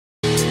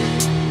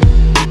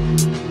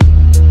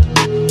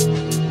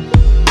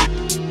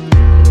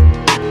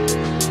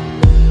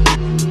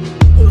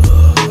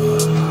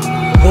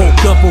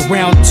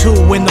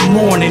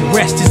morning,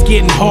 rest is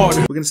getting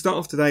harder. We're going to start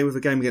off today with a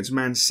game against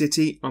Man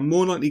City. I'm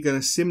more likely going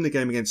to sim the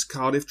game against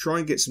Cardiff, try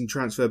and get some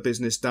transfer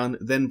business done,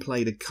 then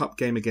play the cup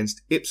game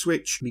against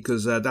Ipswich,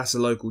 because that's a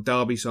local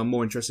derby, so I'm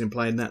more interested in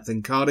playing that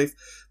than Cardiff.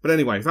 But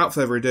anyway, without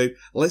further ado,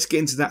 let's get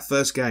into that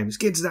first game. Let's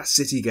get into that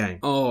City game.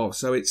 Oh,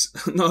 so it's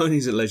not only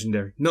is it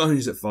legendary, not only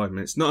is it 5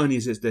 minutes, not only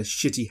is it the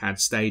Shitty-Had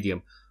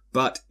Stadium,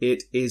 but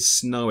it is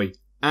snowy.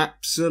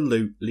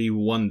 Absolutely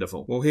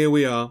wonderful. Well, here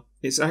we are.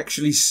 It's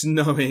actually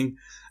snowing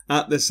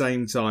at the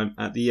same time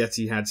at the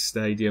Etihad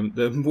Stadium.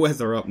 The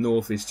weather up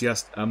north is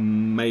just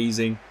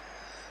amazing.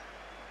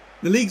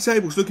 The league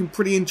table's looking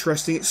pretty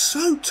interesting. It's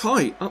so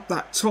tight up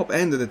that top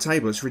end of the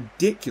table. It's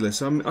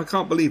ridiculous. I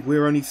can't believe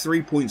we're only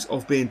 3 points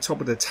off being top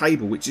of the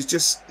table, which is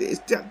just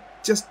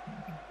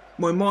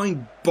my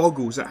mind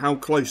boggles at how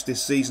close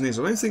this season is.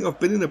 I don't think I've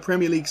been in a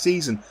Premier League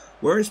season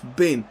where it's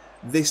been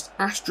this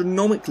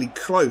astronomically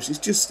close. It's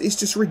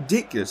just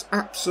ridiculous.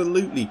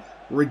 Absolutely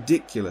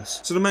ridiculous.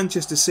 So the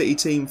Manchester City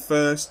team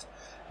first,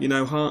 you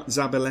know, Hart,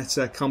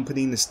 Zabaleta,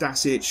 Company,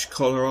 Nastasic,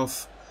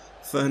 Kolarov,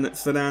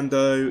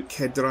 Fernando,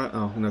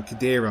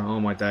 Khedira, oh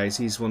my days,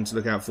 he's one to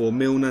look out for.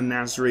 Milner,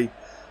 Nasri,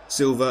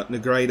 Silva,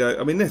 Negredo.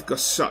 I mean, they've got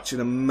such an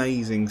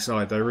amazing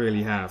side, they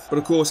really have. But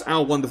of course,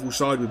 our wonderful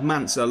side with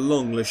Mansa,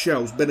 Long,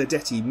 Lascelles,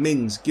 Benedetti,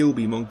 Mings,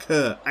 Gilby,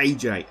 Moncur,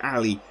 AJ,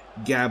 Ali,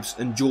 Gabs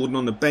and Jordan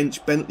on the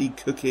bench, Bentley,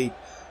 Cookie,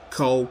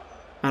 Cole,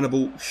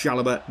 Hannibal,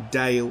 Chalobah,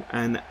 Dale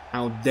and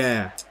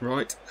Aldair.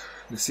 Right,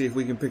 let's see if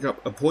we can pick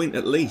up a point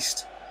at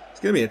least.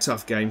 It's going to be a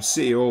tough game.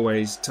 City are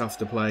always tough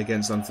to play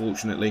against,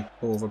 unfortunately.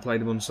 Or if I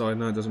played him on side,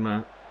 no, it doesn't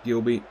matter.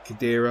 Gilby,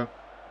 Khedira,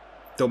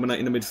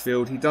 dominating the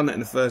midfield. He done that in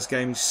the first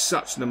game. He's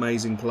such an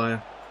amazing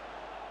player.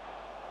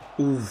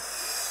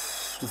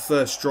 Oof, the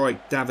first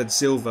strike, David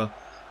Silva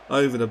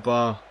over the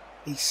bar.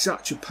 He's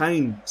such a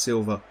pain,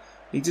 Silva.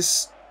 He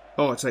just...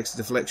 oh, it takes a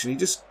deflection. He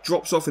just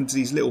drops off into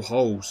these little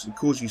holes. It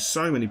causes you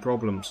so many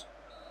problems.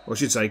 Or I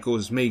should say, it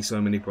causes me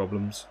so many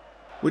problems.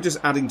 We're just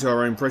adding to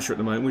our own pressure at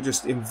the moment. We're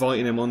just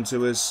inviting him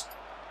onto us.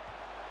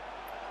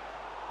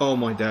 Oh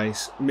my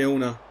days.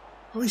 Milner.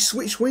 Oh, he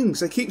switched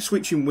wings. They keep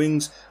switching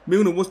wings.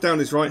 Milner was down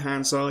his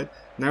right-hand side.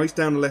 Now he's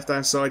down the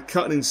left-hand side,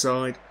 cutting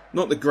inside.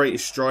 Not the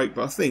greatest strike,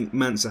 but I think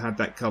Mansa had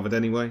that covered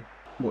anyway.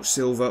 Watch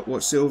Silva.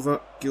 Watch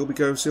Silva. Gilby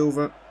go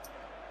Silva.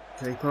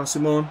 Okay, pass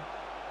him on.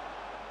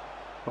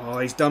 Oh,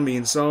 he's done me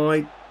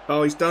inside.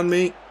 Oh, he's done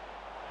me.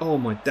 Oh,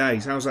 my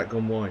days. How's that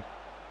gone wide?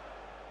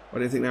 I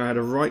didn't think they had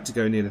a right to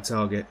go near the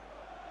target.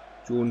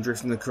 Jordan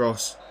drifting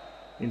across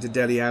into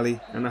Dele Alli.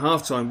 And the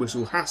half-time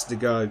whistle has to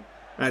go.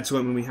 At a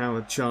time when we have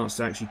a chance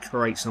to actually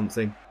create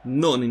something.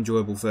 Not an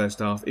enjoyable first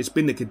half. It's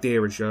been the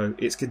Khedira show.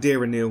 It's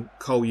Khedira 0,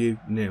 Colchester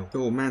 0.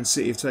 Oh, Man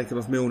City have taken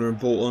off Milner and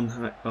brought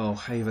on... oh,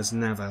 Havers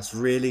Navas.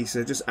 Really?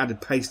 So just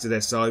added pace to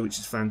their side, which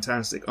is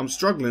fantastic. I'm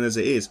struggling as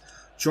it is.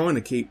 Trying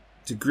to keep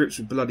to grips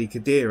with bloody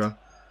Khedira,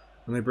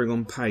 and they bring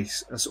on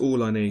pace. That's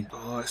all I need.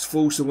 Oh, it's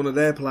false to one of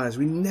their players.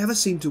 We never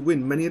seem to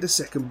win many of the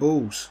second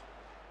balls.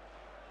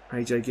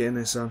 AJ, get in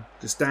there, son.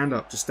 Just stand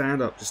up, just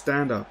stand up, just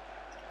stand up.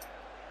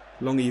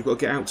 Longer, you've got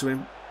to get out to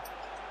him.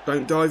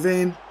 Don't dive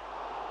in.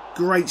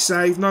 Great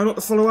save. No, not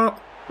the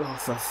follow-up. Oh,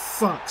 for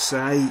fuck's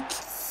sake.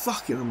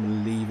 Fucking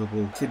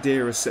unbelievable.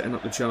 Khedira setting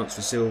up the chance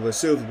for Silva.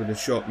 Silva with the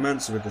shot,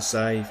 Mansa with the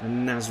save,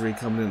 and Nasri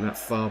coming in that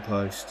far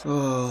post.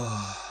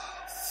 Oh...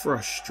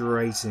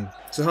 frustrating.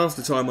 So half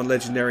the time on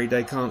Legendary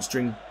they can't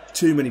string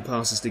too many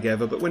passes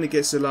together, but when it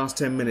gets to the last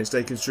 10 minutes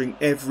they can string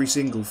every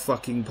single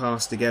fucking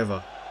pass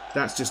together.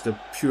 That's just a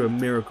pure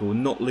miracle,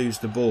 and not lose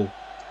the ball.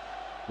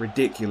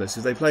 Ridiculous.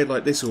 If they played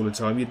like this all the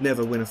time, you'd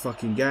never win a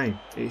fucking game.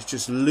 It's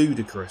just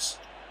ludicrous.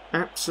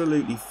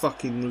 Absolutely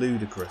fucking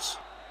ludicrous.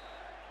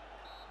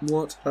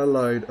 What a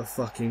load of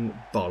fucking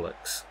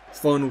bollocks.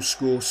 Final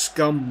score,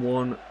 Scum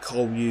 1,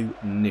 Colchester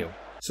 0.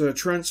 So the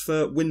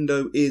transfer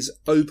window is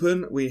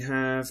open. We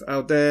have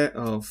Aldair.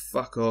 Oh,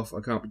 fuck off. I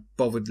can't be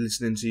bothered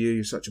listening to you.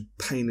 You're such a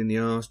pain in the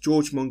arse.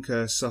 George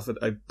Moncur suffered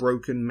a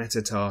broken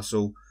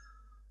metatarsal.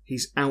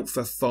 He's out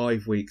for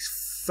 5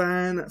 weeks.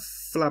 Fan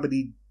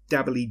flabbity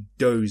dabbly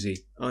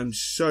dozy. I'm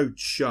so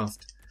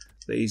chuffed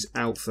that he's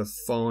out for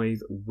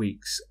 5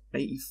 weeks.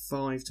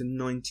 85 to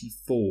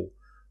 94.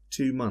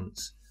 2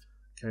 months.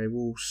 Okay,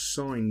 we'll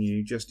sign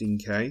you just in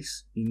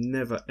case. You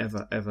never,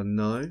 ever, ever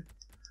know.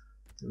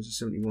 It was a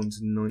 71 to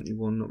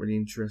 91, not really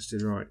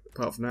interested. Right,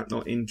 apart from that,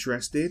 not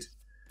interested.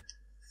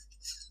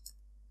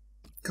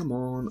 Come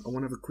on, I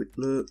want to have a quick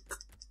look.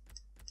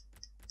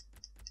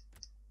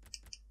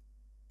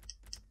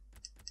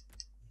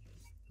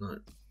 Right,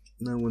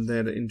 no one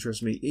there that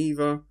interests me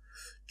either.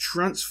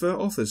 Transfer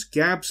offers,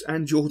 Gabs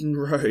and Jordan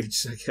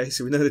Rhodes. Okay,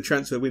 so we know the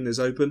transfer window's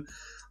open.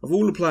 Of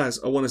all the players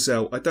I want to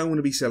sell, I don't want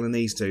to be selling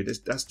these two.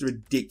 That's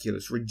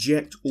ridiculous.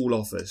 Reject all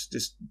offers.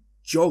 Just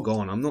jog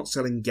on. I'm not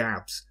selling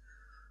Gabs.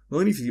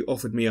 Only if you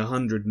offered me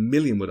 100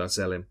 million would I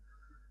sell him.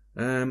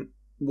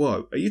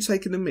 Whoa, are you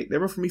taking the mick?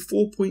 They're offering me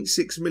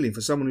 4.6 million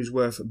for someone who's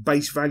worth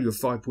base value of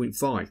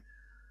 5.5.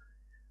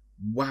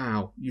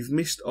 Wow, you've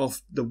missed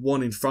off the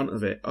one in front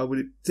of it. I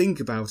would think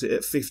about it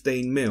at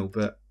 15 mil,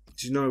 but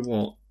do you know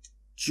what?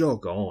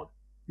 Jog on.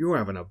 You're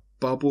having a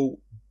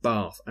bubble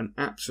bath. An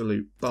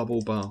absolute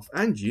bubble bath.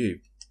 And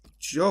you.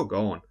 Jog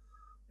on.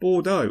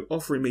 Bordeaux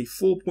offering me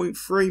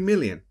 4.3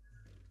 million.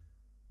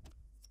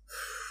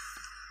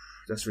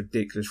 That's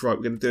ridiculous. Right,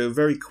 we're going to do a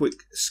very quick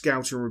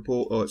scouting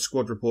report, or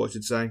squad report I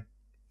should say.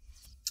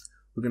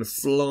 We're going to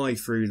fly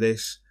through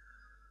this.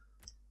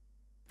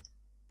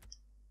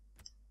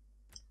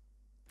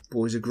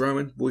 Boys are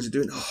growing. Boys are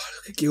doing... Oh,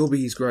 look at Gilby.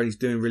 He's growing. He's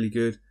doing really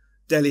good.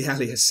 Dele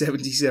has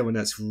 77.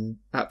 That's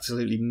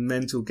absolutely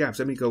mental gaps.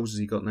 How many goals has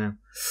he got now?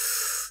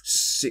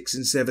 6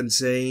 and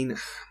 17.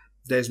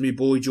 There's me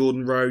boy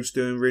Jordan Rhodes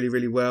doing really,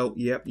 really well.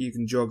 Yep, you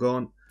can jog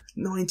on.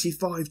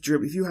 95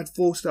 dribble. If you had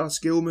 4-star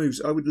skill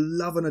moves, I would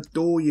love and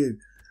adore you.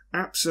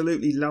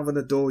 Absolutely love and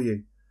adore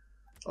you.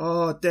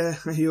 Oh, there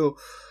you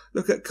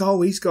look at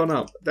Cole. He's gone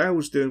up.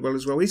 Dale's doing well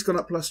as well. He's gone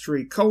up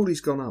 +3.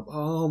 Coley's gone up.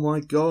 Oh my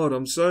God,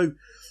 I'm so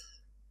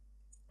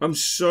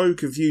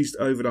confused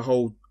over the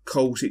whole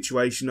Cole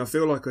situation. I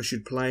feel like I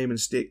should play him and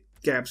stick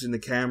Gabs in the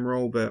cam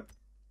role, but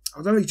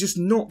I don't know. He's just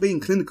not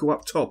being clinical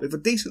up top. If a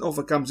decent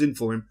offer comes in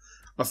for him,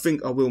 I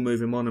think I will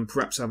move him on and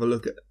perhaps have a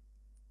look at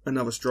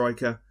another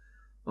striker.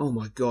 Oh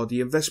my God,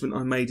 the investment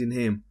I made in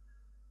him.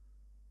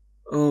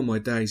 Oh my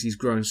days, he's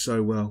growing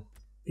so well.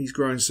 He's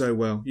growing so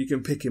well. You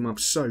can pick him up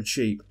so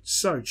cheap.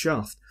 So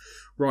chuffed.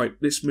 Right,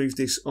 let's move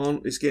this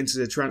on. Let's get into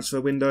the transfer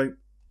window.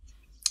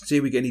 See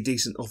if we get any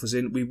decent offers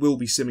in. We will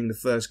be simming the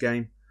first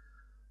game.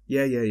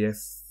 Yeah.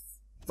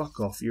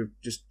 Fuck off. You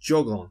just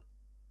jog on.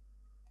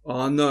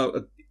 Oh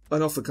no,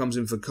 an offer comes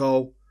in for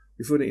Cole.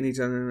 We thought that you need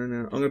to...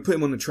 No. I'm going to put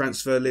him on the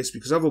transfer list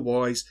because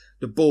otherwise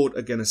the board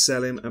are going to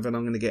sell him and then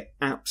I'm going to get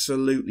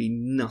absolutely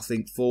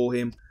nothing for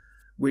him,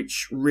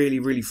 which really,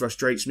 really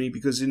frustrates me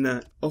because in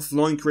the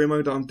offline career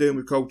mode that I'm doing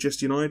with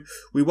Colchester United,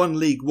 we won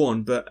League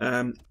One, but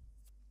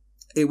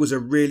it was a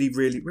really,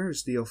 really... Where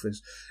is the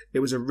office? It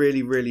was a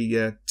really,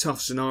 really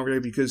tough scenario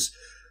because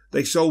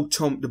they sold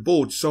the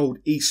board sold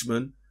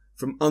Eastman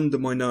from under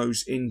my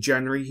nose in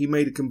January. He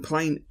made a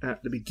complaint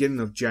at the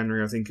beginning of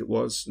January, I think it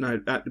was. No,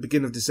 at the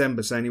beginning of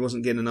December, saying he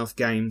wasn't getting enough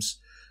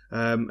games.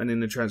 And in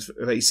the transfer,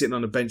 he's sitting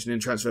on the bench and in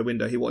the transfer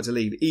window, he wanted to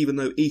leave, even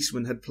though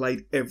Eastman had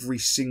played every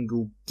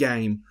single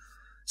game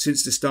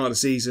since the start of the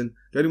season.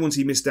 The only ones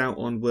he missed out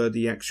on were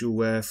the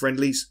actual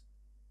friendlies.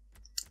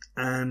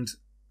 And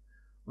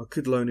I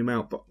could loan him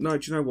out, but no,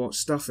 do you know what?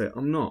 Stuff it.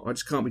 I'm not. I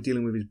just can't be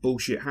dealing with his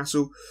bullshit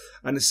hassle.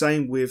 And the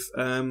same with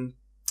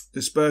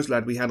the Spurs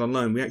lad we had on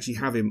loan. We actually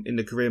have him in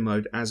the career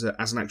mode as an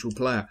actual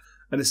player.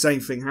 And the same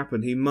thing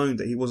happened. He moaned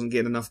that he wasn't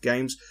getting enough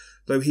games,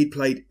 though he'd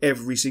played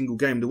every single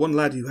game. The one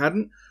lad who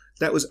hadn't,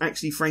 that was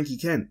actually Frankie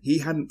Kent. He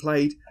hadn't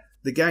played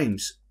the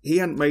games. He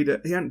hadn't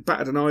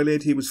batted an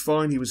eyelid. He was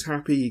fine. He was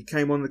happy. He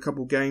came on a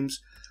couple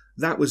games.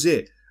 That was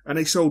it. And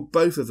they sold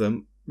both of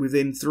them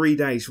within 3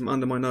 days from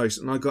under my nose.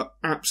 And I got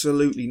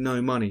absolutely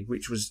no money,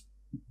 which was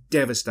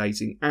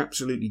devastating.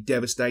 Absolutely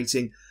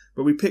devastating.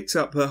 But we picked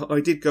up,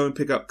 I did go and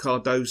pick up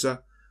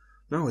Cardoza.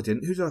 No, I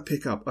didn't. Who did I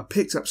pick up? I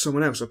picked up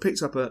someone else. I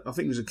picked up I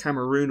think it was a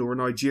Cameroon or a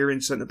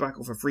Nigerian centre-back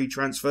off a free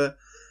transfer.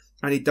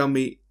 And he'd done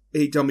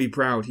me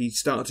proud. He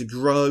started to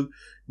grow,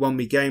 won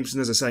me games.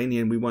 And as I say, in the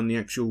end, we won the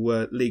actual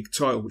league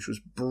title, which was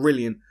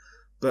brilliant.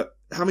 But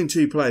having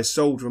 2 players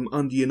sold from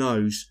under your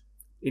nose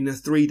in a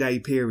 3-day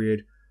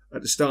period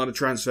at the start of the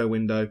transfer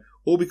window,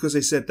 all because they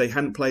said they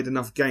hadn't played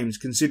enough games,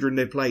 considering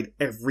they played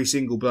every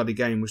single bloody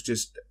game, was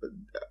just...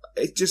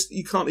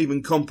 you can't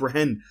even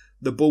comprehend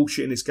the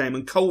bullshit in this game.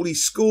 And Coley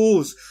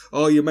scores.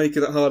 Oh, you're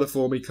making it harder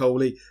for me,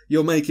 Coley.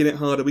 You're making it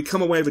harder. We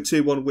come away with a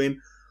 2-1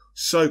 win.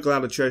 So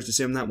glad I chose to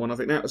sim that one. I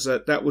think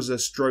that was a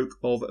stroke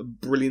of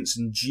brilliance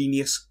and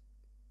genius.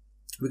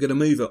 We're going to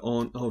move it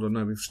on. Hold on,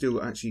 no, we've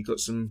still actually got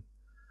some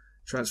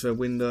transfer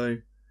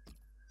window.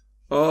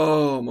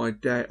 Oh my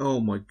day. Oh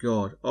my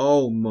God.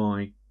 Oh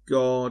my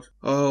God.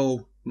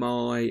 Oh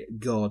my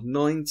God.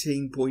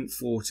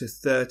 19.4 to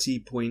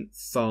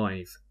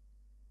 30.5.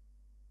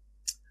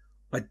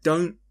 I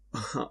don't,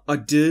 I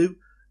do,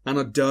 and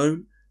I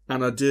don't,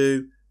 and I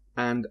do,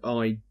 and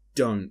I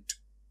don't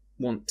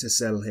want to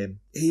sell him.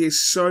 He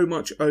is so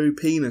much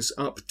OP-ness,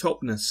 up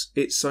topness.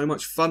 It's so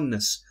much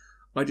funness.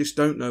 I just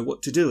don't know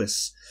what to do.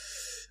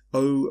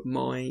 Oh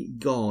my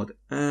God.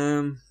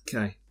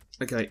 Okay.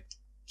 Do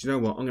you know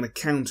what? I'm going to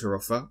counter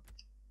offer.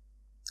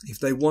 If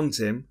they want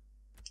him,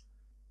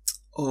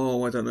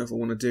 oh, I don't know if I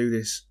want to do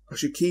this. I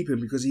should keep him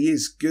because he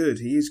is good.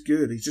 He is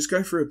good. He's just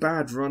going through a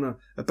bad runner,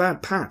 a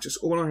bad patch. That's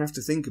all I have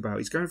to think about.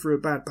 He's going through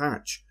a bad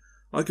patch.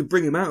 I could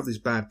bring him out of this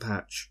bad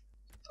patch.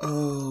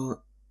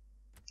 Oh,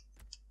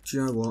 do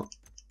you know what?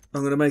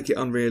 I'm going to make it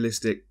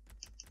unrealistic.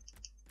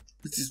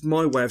 This is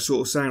my way of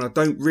sort of saying I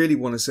don't really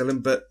want to sell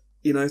him, but,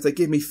 you know, if they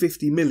give me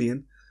 50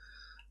 million,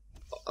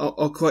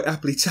 I'll quite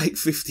happily take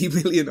 50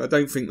 million. I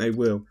don't think they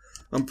will.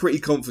 I'm pretty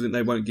confident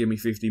they won't give me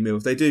 50 mil.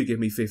 If they do give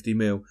me 50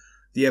 mil,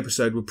 the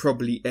episode will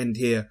probably end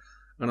here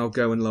and I'll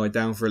go and lie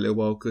down for a little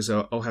while because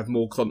I'll have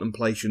more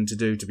contemplation to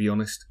do, to be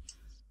honest.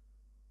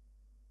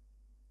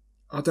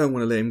 I don't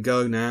want to let him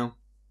go now.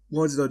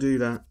 Why did I do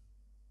that?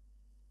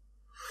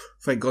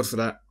 Thank God for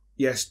that.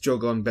 Yes,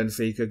 jog on,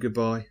 Benfica.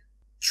 Goodbye.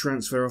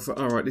 Transfer offer.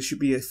 Alright, this should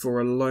be it for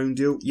a loan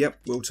deal. Yep,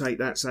 we'll take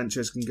that.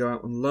 Sanchez can go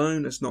out on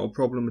loan. That's not a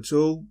problem at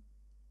all.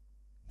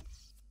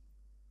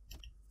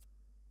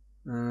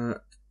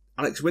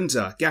 Alex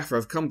Winter. Gaffer,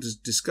 I've come to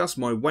discuss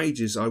my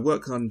wages. I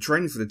work hard and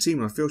training for the team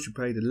and I feel she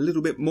paid a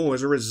little bit more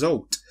as a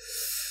result.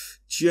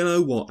 Do you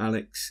know what,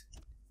 Alex?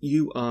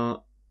 You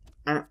are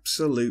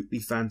absolutely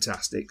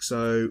fantastic.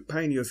 So,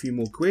 paying you a few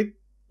more quid,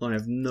 I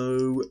have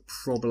no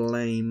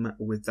problem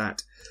with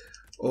that.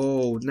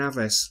 Oh,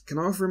 Naves. Can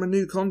I offer him a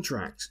new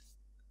contract?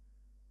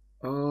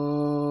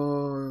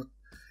 Oh,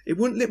 it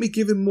wouldn't let me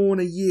give him more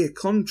than a year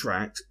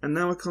contract, and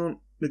now I can't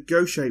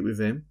negotiate with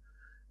him.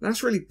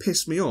 That's really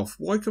pissed me off.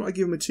 Why can't I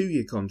give him a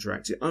 2-year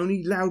contract? It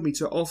only allowed me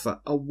to offer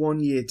a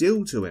 1-year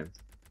deal to him.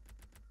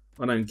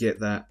 I don't get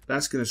that.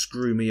 That's going to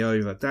screw me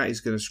over. That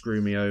is going to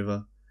screw me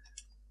over.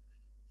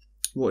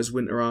 What is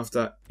Winter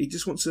after? He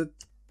just wants a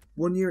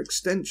 1-year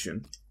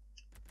extension.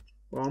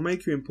 Well, I'll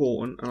make you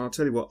important, and I'll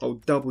tell you what,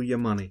 I'll double your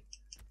money.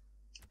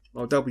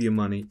 I'll double your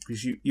money,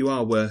 because you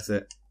are worth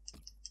it.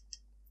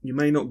 You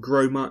may not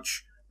grow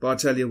much, but I'll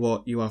tell you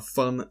what, you are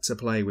fun to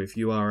play with.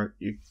 You are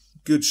a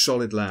good,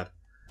 solid lad.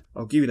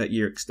 I'll give you that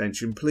year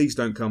extension. Please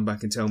don't come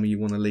back and tell me you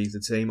want to leave the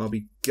team. I'll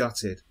be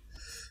gutted.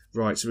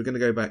 Right, so we're going to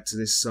go back to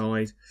this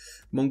side.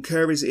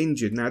 Moncur is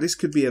injured. Now, this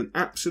could be an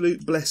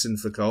absolute blessing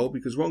for Cole,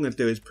 because what I'm going to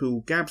do is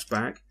pull Gabs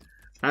back.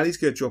 Ali's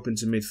going to drop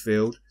into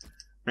midfield,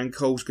 and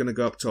Cole's going to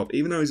go up top.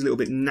 Even though he's a little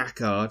bit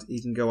knackered,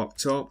 he can go up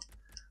top.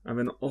 And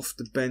then off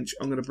the bench,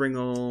 I'm going to bring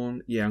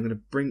on... Yeah, I'm going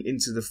to bring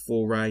into the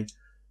foray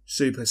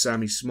Super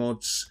Sammy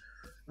Smods.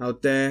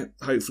 Out there,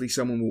 hopefully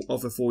someone will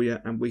offer for you,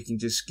 and we can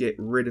just get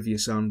rid of your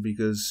son,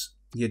 because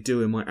you're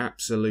doing my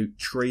absolute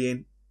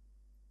treeing.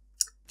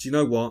 Do you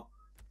know what?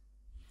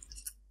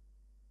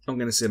 I'm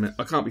going to sim it.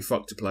 I can't be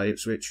fucked to play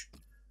Ipswich.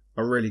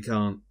 I really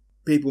can't.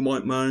 People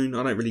might moan.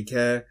 I don't really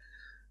care.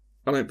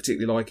 I don't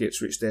particularly like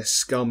Ipswich. They're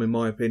scum in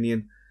my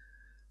opinion.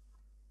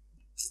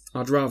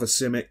 I'd rather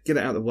sim it. Get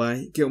it out of the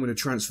way. Get on with the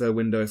transfer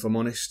window if I'm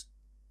honest.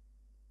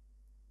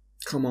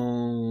 Come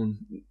on.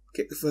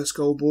 Get the first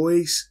goal,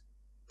 boys.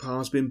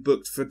 Par's been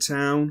booked for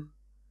town.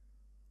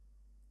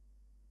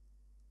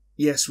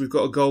 Yes, we've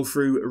got a goal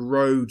through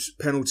Rhodes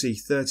penalty.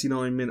 30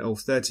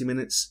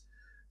 minutes.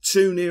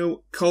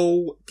 2-0.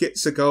 Cole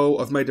gets a goal.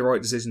 I've made the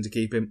right decision to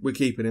keep him. We're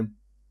keeping him.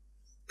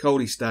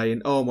 Coley's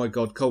staying. Oh my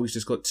God, Coley's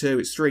just got 2.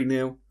 It's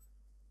 3-0.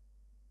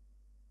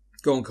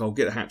 Go on, Cole.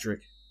 Get a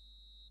hat-trick.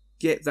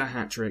 Get the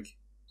hat-trick.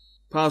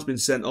 Par's been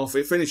sent off.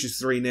 It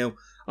finishes 3-0.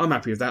 I'm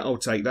happy with that. I'll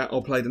take that.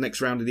 I'll play the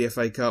next round of the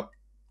FA Cup.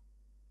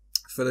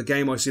 For the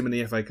game I sim in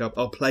the FA Cup,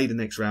 I'll play the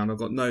next round. I've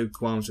got no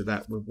qualms with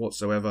that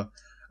whatsoever.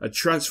 A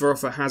transfer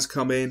offer has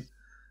come in.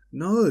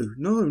 No.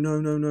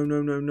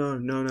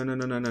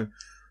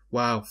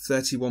 Wow,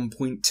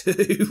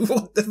 31.2.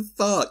 What the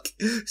fuck?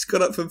 It's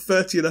gone up from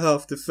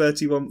 30.5 to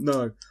 31.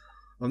 No,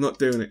 I'm not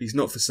doing it. He's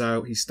not for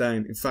sale. He's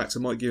staying. In fact, I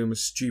might give him a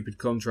stupid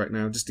contract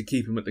now just to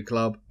keep him at the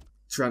club.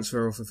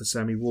 Transfer offer for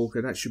Sammy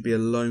Walker. That should be a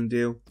loan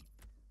deal.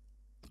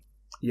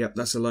 Yep,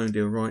 that's a loan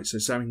deal, right? So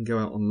Sammy can go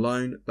out on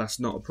loan. That's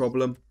not a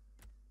problem.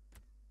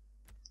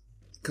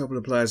 A couple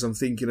of players I'm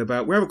thinking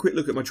about. We'll have a quick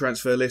look at my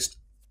transfer list.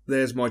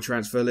 There's my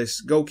transfer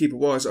list.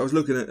 Goalkeeper-wise, I was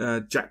looking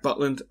at Jack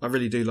Butland. I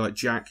really do like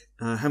Jack.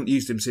 I haven't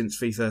used him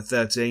since FIFA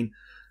 13.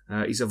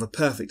 He's of a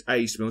perfect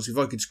age, to be honest. If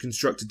I could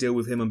construct a deal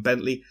with him and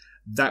Bentley,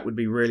 that would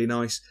be really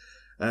nice.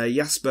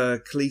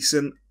 Jasper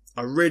Kleeson.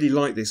 I really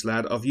like this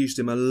lad. I've used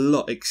him a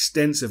lot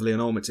extensively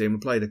on Ultimate Team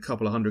and played a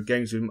couple of 100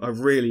 games with him. I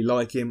really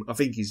like him. I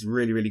think he's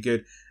really, really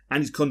good.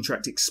 And his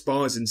contract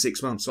expires in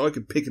 6 months, so I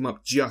could pick him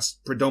up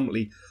just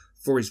predominantly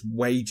for his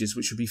wages,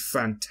 which would be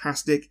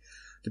fantastic.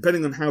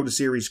 Depending on how the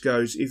series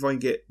goes, if I can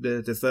get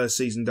the first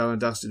season done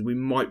and dusted, we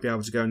might be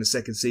able to go in the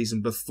second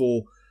season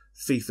before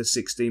FIFA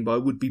 16, but I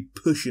would be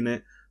pushing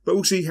it. But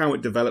we'll see how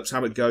it develops,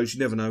 how it goes. You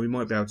never know, we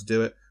might be able to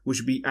do it, which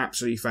would be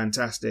absolutely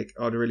fantastic.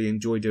 I'd really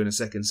enjoy doing a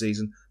second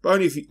season. But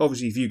only if,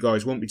 obviously, if you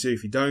guys want me to.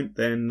 If you don't,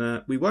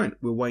 then we won't.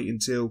 We'll wait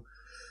until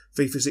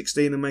FIFA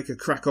 16 and make a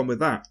crack on with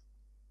that.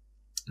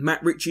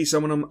 Matt Ritchie,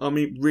 someone I'm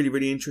really,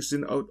 really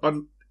interested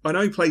in. I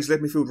know he plays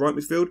left midfield, right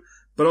midfield,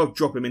 but I'll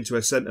drop him into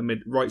a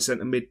right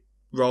centre mid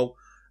role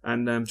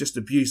and just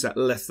abuse that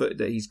left foot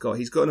that he's got.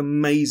 He's got an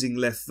amazing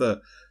left foot,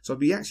 so I'd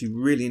be actually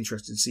really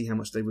interested to see how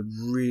much they would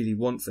really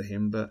want for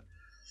him, but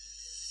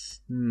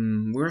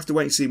we'll have to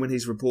wait and see when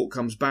his report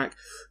comes back.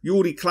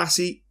 Jordi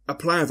Classy, a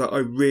player that I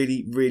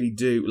really, really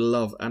do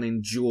love and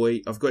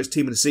enjoy. I've got his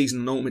team of the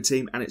season on Ultimate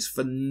Team, and it's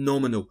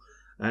phenomenal.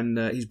 And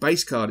his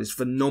base card is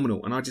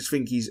phenomenal, and I just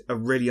think he's a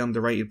really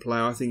underrated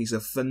player. I think he's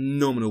a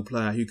phenomenal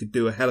player who could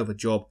do a hell of a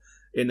job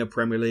in the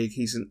Premier League.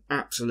 He's an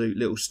absolute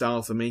little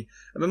star for me,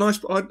 and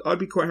I'd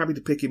be quite happy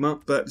to pick him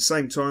up. But at the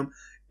same time,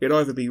 it'd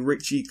either be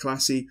Richie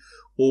Classy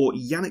or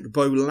Yannick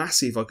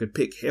Bolassi. If I could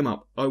pick him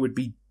up, I would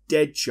be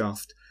dead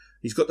chuffed.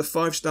 He's got the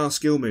 5-star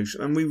skill moves,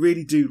 and we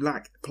really do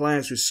lack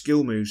players with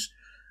skill moves.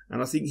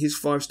 And I think his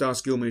 5-star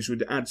skill moves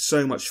would add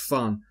so much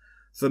fun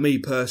for me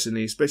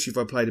personally, especially if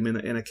I played him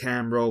in a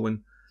cam role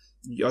and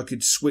I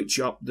could switch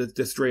up the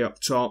 3 up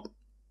top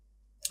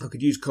I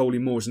could use Coley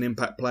more as an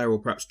impact player, or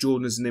perhaps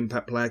Jordan as an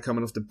impact player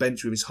coming off the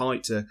bench with his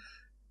height to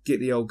get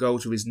the old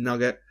goals with his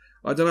nugget.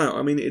 I don't know.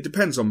 I mean, it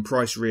depends on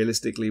price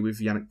realistically with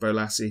Yannick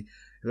Bolasie.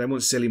 If they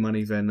want silly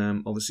money,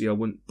 then obviously I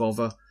wouldn't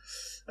bother.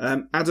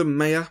 Adam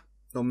Mayer,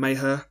 or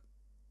Maher,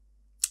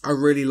 I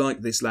really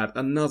like this lad.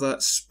 Another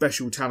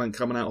special talent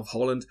coming out of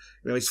Holland.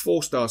 You know, his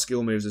 4-star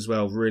skill moves as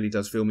well really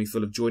does fill me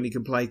full of joy. And he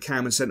can play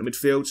cam and centre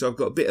midfield, so I've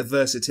got a bit of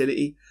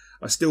versatility.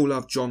 I still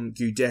love John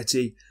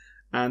Guidetti,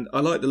 and I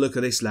like the look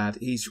of this lad.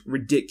 He's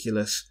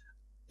ridiculous.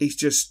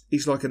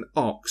 He's like an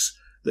ox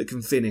that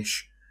can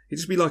finish. He'd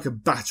just be like a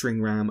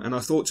battering ram. And I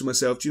thought to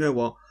myself, do you know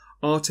what?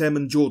 Artem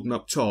and Jordan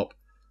up top,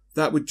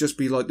 that would just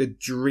be like the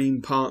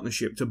dream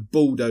partnership to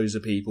bulldozer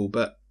people.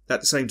 But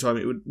at the same time,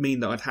 it would mean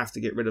that I'd have to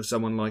get rid of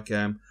someone like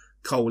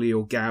Coley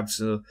or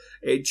Gabs.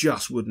 It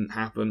just wouldn't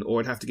happen.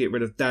 Or I'd have to get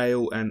rid of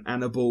Dale and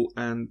Annabelle.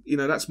 And, you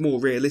know, that's more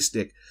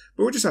realistic.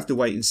 But we'll just have to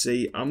wait and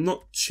see. I'm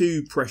not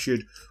too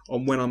pressured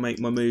on when I make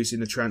my moves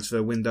in the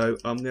transfer window.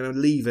 I'm going to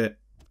leave it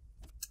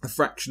a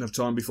fraction of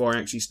time before I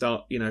actually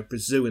start, you know,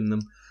 pursuing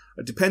them.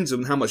 It depends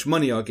on how much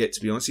money I get,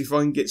 to be honest. If I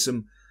can get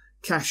some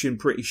cash in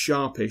pretty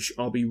sharpish,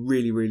 I'll be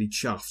really, really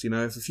chuffed. You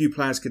know, if a few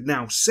players could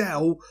now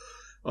sell,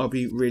 I'll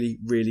be really,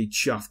 really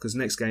chuffed, because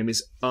next game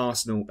is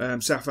Arsenal.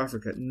 South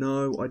Africa.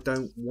 No, I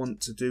don't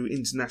want to do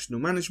international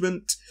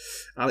management.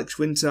 Alex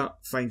Winter,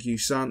 thank you,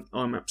 son.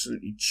 I'm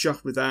absolutely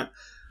chuffed with that.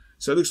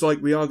 So it looks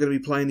like we are going to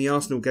be playing the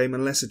Arsenal game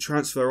unless a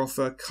transfer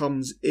offer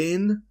comes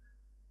in.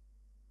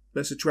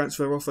 Unless a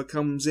transfer offer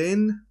comes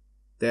in.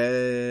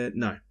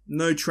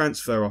 No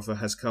transfer offer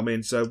has come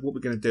in. So what we're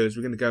going to do is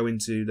we're going to go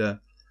into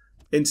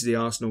the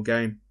Arsenal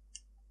game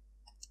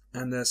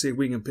and see if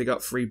we can pick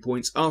up 3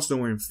 points.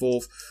 Arsenal are in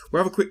 4th.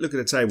 We'll have a quick look at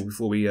the table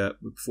before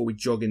we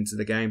jog into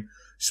the game.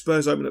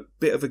 Spurs open a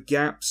bit of a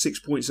gap, 6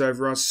 points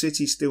over us.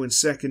 City still in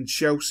 2nd.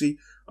 Chelsea,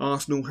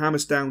 Arsenal,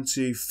 hammers down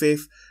to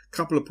 5th,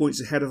 couple of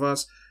points ahead of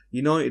us.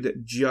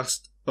 United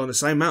just on the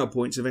same amount of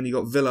points, and then you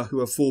got Villa, who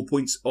are 4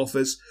 points off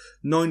us.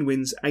 9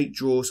 wins, 8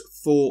 draws,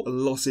 4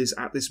 losses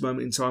at this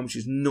moment in time, which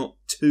is not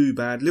too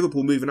bad.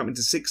 Liverpool moving up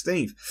into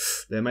 16th.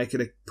 They're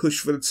making a push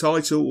for the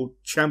title or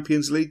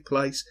Champions League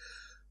place.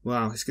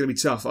 Wow, it's going to be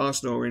tough.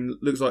 Arsenal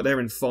looks like they're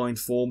in fine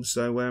form,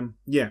 so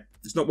yeah,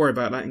 let's not worry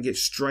about that and get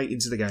straight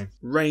into the game.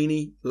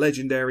 Rainy,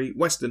 legendary,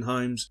 Western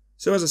Homes.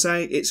 So as I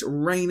say, it's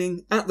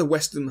raining at the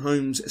Western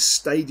Homes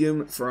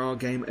Stadium for our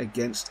game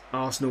against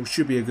Arsenal.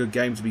 Should be a good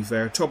game, to be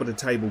fair. Top of the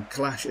table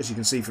clash, as you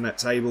can see from that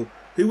table.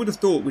 Who would have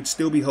thought we'd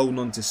still be holding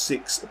on to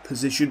 6th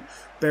position?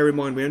 Bear in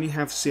mind, we only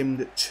have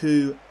simmed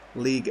 2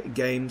 league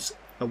games.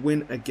 A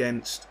win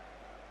against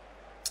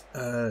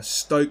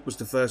Stoke was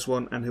the first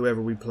one, and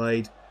whoever we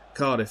played.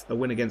 Cardiff, a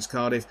win against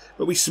Cardiff.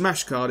 But we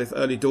smashed Cardiff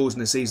early doors in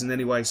the season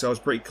anyway, so I was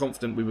pretty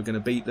confident we were going to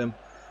beat them.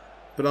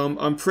 But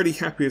I'm pretty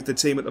happy with the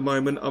team at the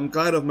moment. I'm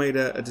glad I've made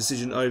a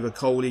decision over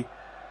Coley.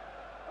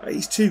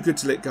 He's too good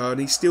to let go,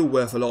 and he's still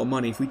worth a lot of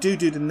money. If we do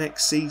the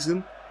next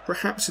season,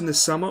 perhaps in the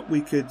summer,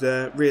 we could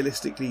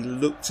realistically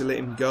look to let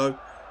him go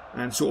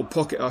and sort of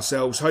pocket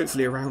ourselves.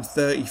 Hopefully around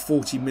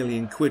 30-40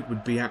 million quid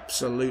would be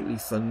absolutely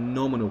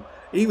phenomenal.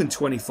 Even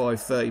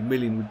 25-30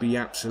 million would be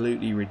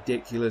absolutely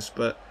ridiculous,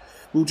 but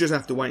we'll just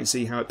have to wait and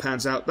see how it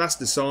pans out. That's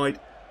the side.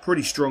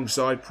 Pretty strong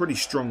side, pretty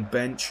strong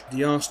bench.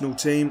 The Arsenal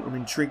team, I'm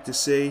intrigued to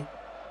see.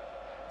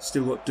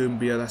 Still got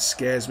Doumbia, that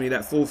scares me.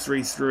 That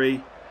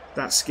 4-3-3,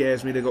 that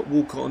scares me. They've got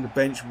Walcott on the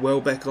bench,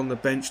 Welbeck on the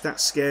bench, that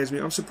scares me.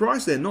 I'm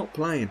surprised they're not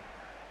playing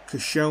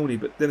Koscielny,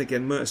 but then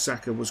again,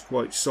 Mertesacker was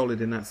quite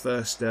solid in that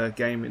first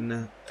game,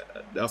 in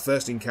our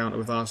first encounter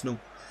with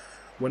Arsenal,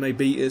 when they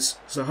beat us.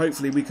 So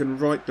hopefully we can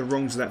right the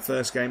wrongs of that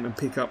first game and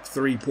pick up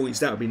 3 points.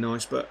 That would be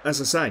nice, but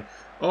as I say,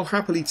 I'll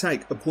happily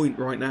take a point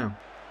right now.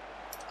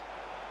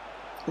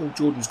 Oh,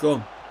 Jordan's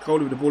gone.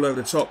 Coley with the ball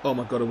over the top. Oh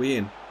my God, are we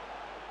in?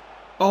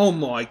 Oh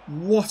my,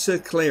 what a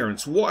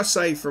clearance. What a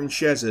save from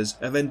Shezers.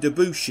 And then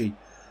Debussy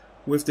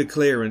with the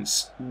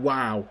clearance.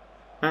 Wow.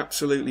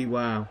 Absolutely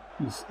wow.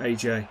 Oof,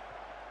 AJ.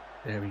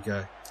 There we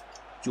go.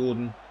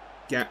 Jordan.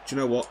 Gap. Do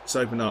you know what? It's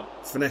opened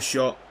up. Finesse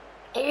shot.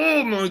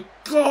 Oh my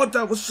God,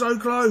 that was so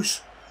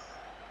close.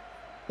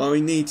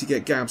 I need to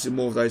get Gabs in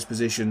more of those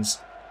positions.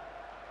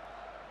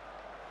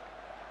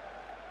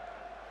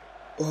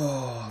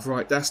 Oh,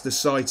 right, that's the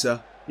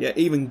sighter. Yeah,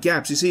 even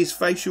Gabs, you see his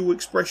facial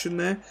expression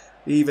there?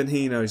 Even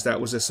he knows that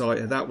was a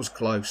sighter. That was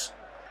close.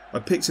 I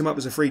picked him up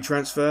as a free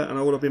transfer, and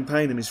all I've been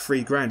paying him is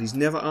 £3 grand. He's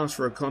never asked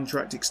for a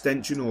contract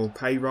extension or a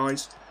pay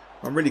rise.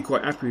 I'm really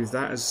quite happy with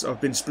that, as I've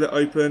been split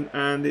open,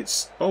 and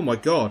it's... Oh my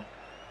God.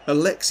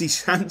 Alexis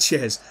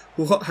Sanchez,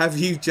 what have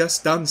you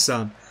just done,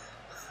 son?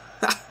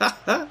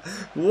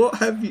 What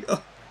have you...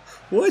 Oh,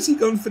 why has he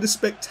gone for the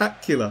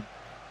spectacular?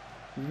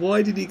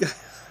 Why did he go...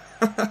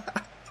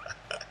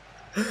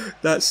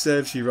 That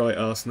serves you right,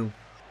 Arsenal.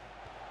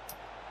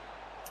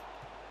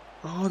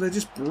 Oh, they're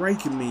just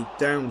breaking me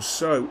down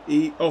so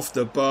off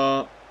the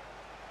bar.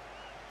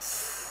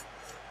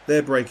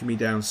 They're breaking me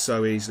down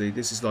so easily.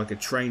 This is like a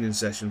training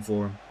session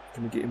for them.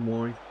 Can we get him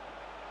wide?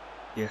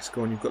 Yes,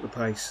 go on, you've got the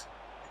pace.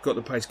 You've got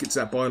the pace. Get to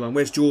that byline.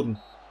 Where's Jordan?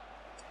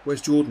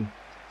 Where's Jordan?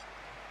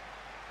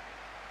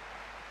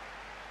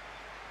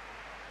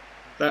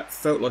 That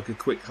felt like a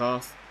quick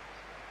half.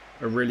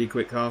 A really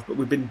quick half. But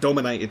we've been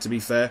dominated, to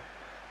be fair.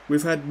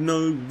 We've had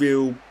no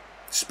real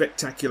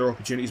spectacular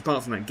opportunities,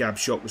 apart from that Gab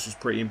shot, which was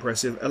pretty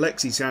impressive.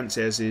 Alexis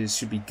Sanchez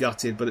should be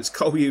gutted, but it's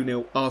Colchester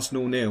 0,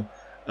 Arsenal 0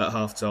 at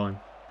half-time.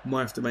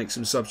 Might have to make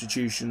some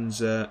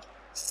substitutions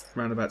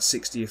around about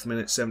 60th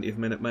minute, 70th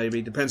minute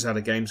maybe. Depends how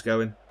the game's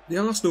going. The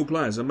Arsenal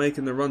players are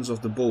making the runs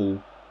off the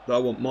ball that I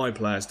want my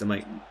players to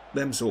make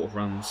them sort of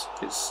runs.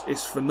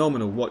 It's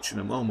phenomenal watching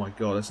them. Oh my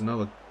God, that's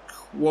another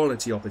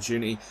quality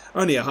opportunity.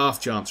 Only a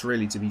half chance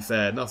really, to be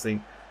fair.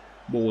 Nothing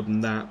more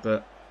than that,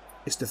 but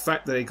it's the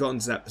fact that they got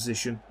into that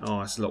position.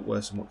 Oh, it's a lot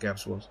worse than what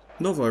Gab's was.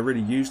 Not that I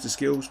really used the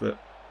skills, but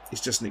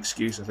it's just an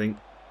excuse, I think,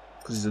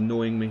 because it's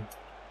annoying me.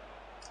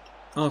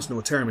 Arsenal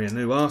are tearing me a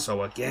new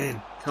arsehole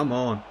again. Come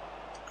on.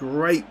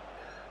 Great.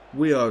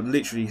 We are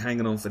literally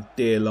hanging on for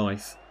dear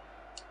life.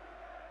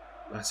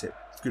 That's it.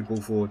 Good ball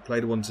forward.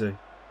 Play the 1-2.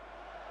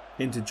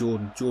 Into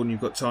Jordan. Jordan,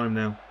 you've got time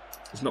now.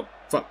 Let's not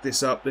fuck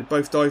this up. They've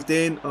both dived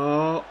in.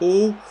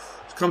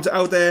 It's come to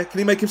Alder. Can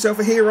he make himself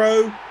a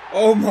hero?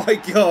 Oh my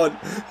God.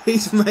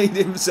 He's made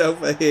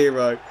himself a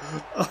hero.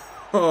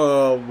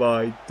 Oh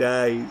my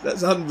days.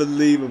 That's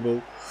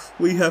unbelievable.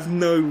 We have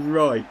no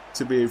right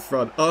to be in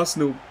front.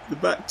 Arsenal, the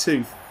back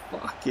two,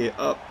 fuck it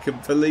up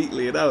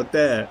completely. And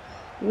Alder.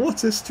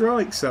 What a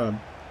strike, son.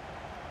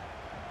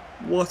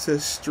 What a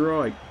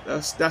strike.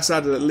 That's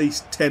added at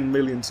least 10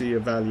 million to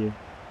your value.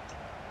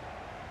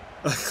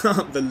 I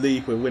can't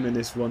believe we're winning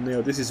this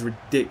 1-0. This is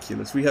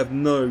ridiculous. We have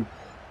no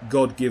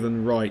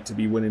God-given right to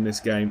be winning this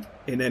game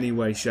in any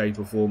way, shape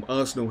or form.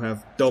 Arsenal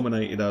have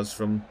dominated us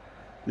from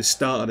the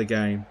start of the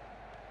game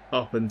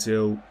up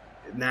until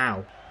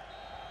now.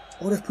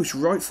 Oh, they've pushed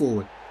right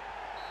forward.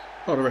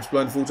 Oh, the ref's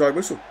blown the full-time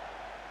whistle.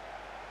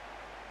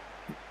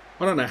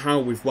 I don't know how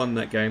we've won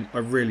that game. I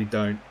really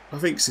don't. I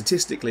think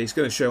statistically it's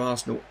going to show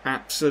Arsenal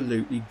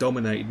absolutely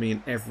dominated me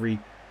in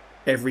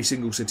every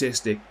single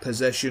statistic.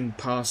 Possession,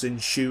 passing,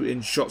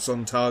 shooting, shots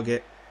on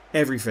target,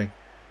 everything.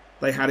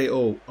 They had it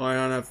all. I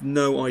have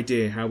no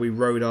idea how we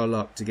rode our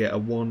luck to get a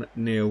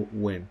 1-0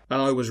 win.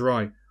 And I was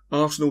right.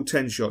 Arsenal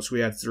 10 shots,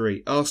 we had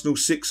 3. Arsenal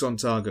 6 on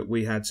target,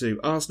 we had 2.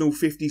 Arsenal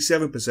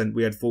 57%,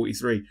 we had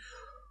 43.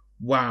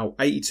 Wow,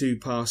 82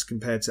 pass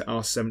compared to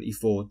our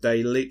 74.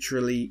 They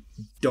literally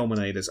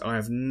dominated us. I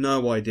have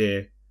no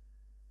idea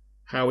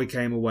how we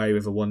came away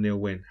with a 1-0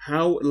 win.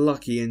 How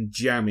lucky and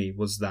jammy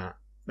was that?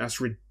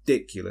 That's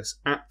ridiculous.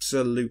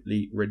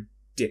 Absolutely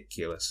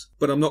ridiculous.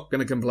 But I'm not going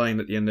to complain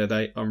at the end of the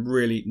day. I'm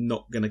really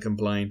not going to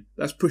complain.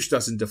 That's pushed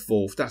us into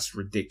 4th. That's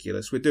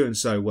ridiculous. We're doing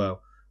so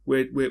well.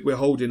 We're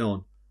holding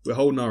on. We're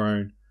holding our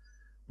own.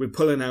 We're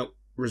pulling out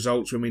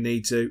results when we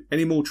need to.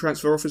 Any more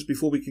transfer offers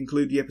before we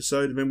conclude the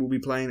episode? And then we'll be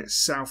playing at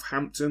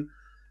Southampton.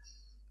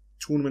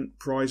 Tournament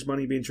prize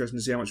money. Be interesting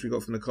to see how much we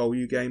got from the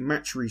Colchester game.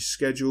 Match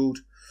rescheduled.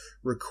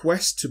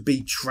 Request to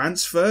be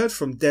transferred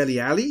from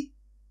Dele.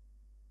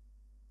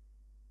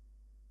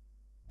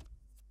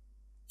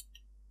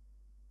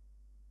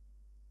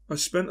 I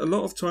spent a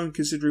lot of time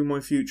considering my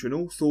future and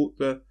all thought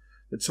that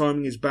the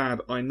timing is bad.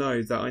 I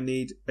know that I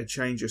need a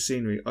change of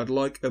scenery. I'd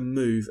like a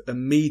move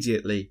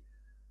immediately.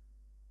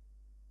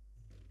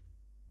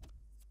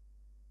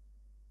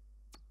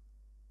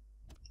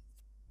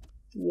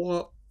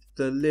 What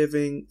the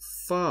living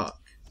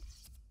fuck?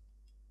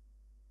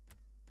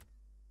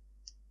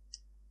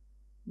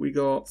 We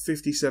got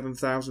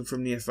 57,000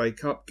 from the FA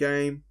Cup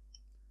game.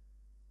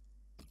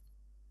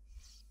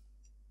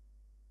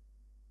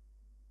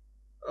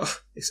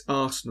 It's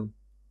Arsenal.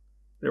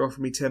 They're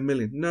offering me 10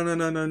 million.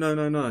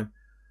 No.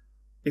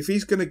 If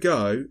he's going to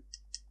go,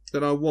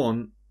 then I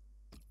want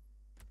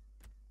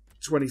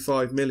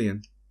 25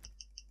 million.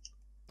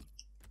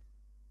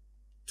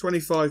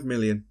 25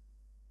 million.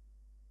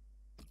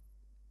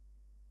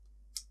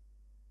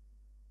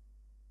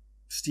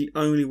 It's the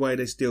only way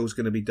this deal's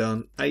going to be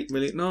done. 8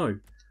 million. No.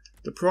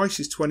 The price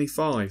is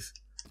 25.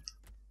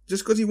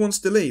 Just because he wants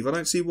to leave, I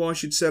don't see why I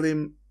should sell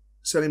him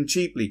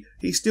cheaply.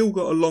 He's still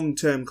got a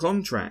long-term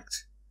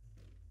contract.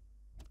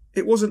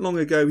 It wasn't long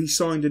ago he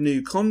signed a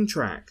new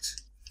contract.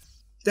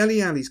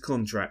 Dele Alli's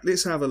contract.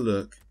 Let's have a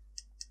look.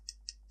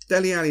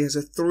 Dele Alli has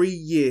a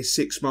 3-year,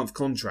 6-month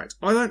contract.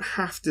 I don't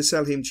have to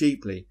sell him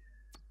cheaply.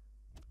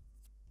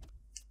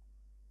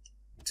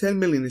 10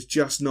 million is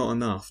just not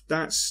enough.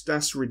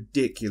 That's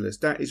ridiculous.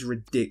 That is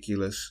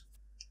ridiculous.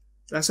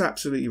 That's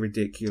absolutely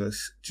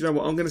ridiculous. Do you know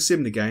what? I'm going to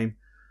sim the game.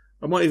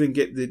 I might even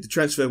get the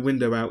transfer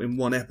window out in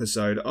one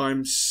episode.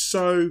 I'm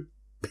so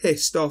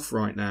pissed off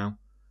right now.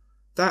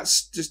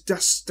 That's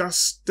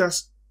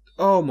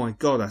oh my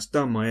God, that's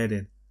done my head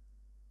in.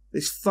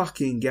 This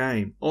fucking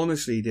game.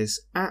 Honestly, this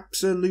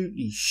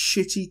absolutely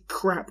shitty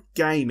crap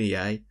game,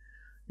 EA.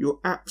 You're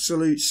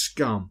absolute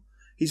scum.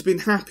 He's been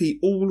happy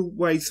all the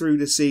way through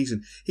the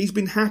season. He's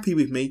been happy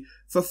with me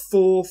for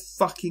 4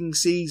 fucking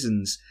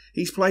seasons.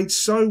 He's played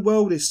so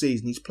well this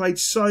season. He's played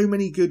so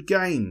many good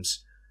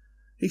games.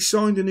 He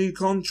signed a new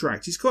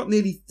contract. He's got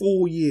nearly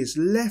 4 years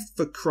left,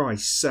 for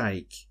Christ's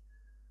sake.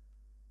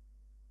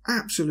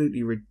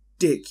 Absolutely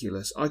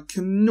ridiculous. I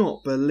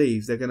cannot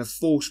believe they're going to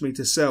force me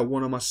to sell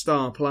one of my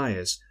star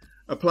players.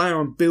 A player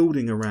I'm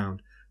building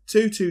around.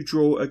 2-2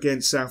 draw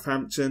against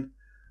Southampton.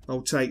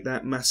 I'll take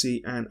that,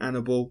 Massey and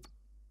Annabelle.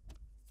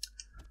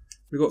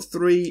 We've got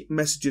 3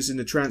 messages in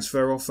the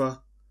transfer offer.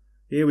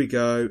 Here we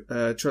go.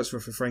 Transfer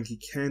for Frankie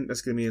Kent.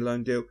 That's going to be a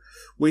loan deal.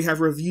 We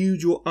have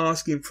reviewed your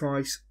asking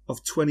price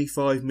of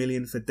 25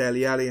 million for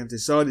Dele and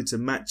decided to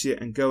match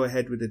it and go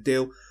ahead with the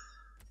deal.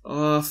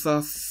 Oh,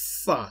 for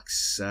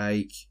fuck's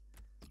sake.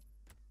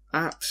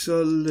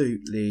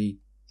 Absolutely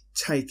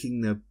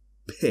taking the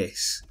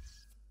piss.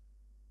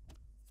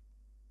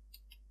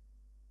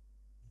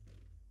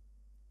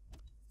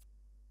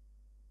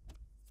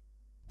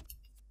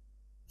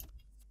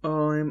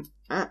 I'm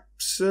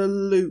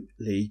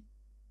absolutely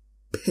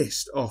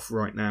pissed off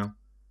right now.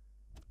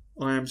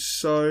 I am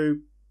so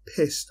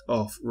pissed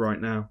off right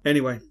now.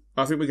 Anyway,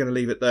 I think we're going to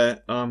leave it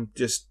there. I'm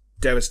just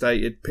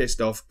devastated, pissed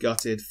off,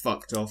 gutted,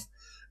 fucked off.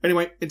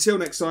 Anyway, until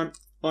next time,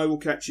 I will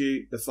catch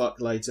you the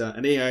fuck later.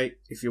 And EA,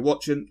 if you're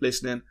watching,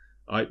 listening,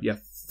 I hope you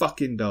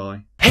fucking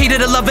die. Hate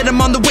it or love it,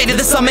 I'm on the way to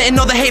the summit, and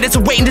all the haters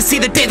are waiting to see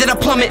the day that I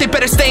plummet. They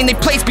better stay in their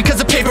place because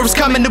the paper is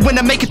coming, and when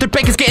I make it, their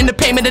bankers getting the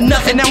payment of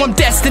nothing. Now I'm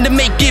destined to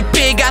make it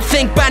big. I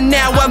think by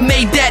now I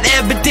made that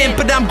evident,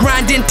 but I'm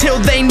grinding till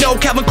they know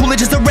Calvin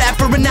Coolidge is the rapper.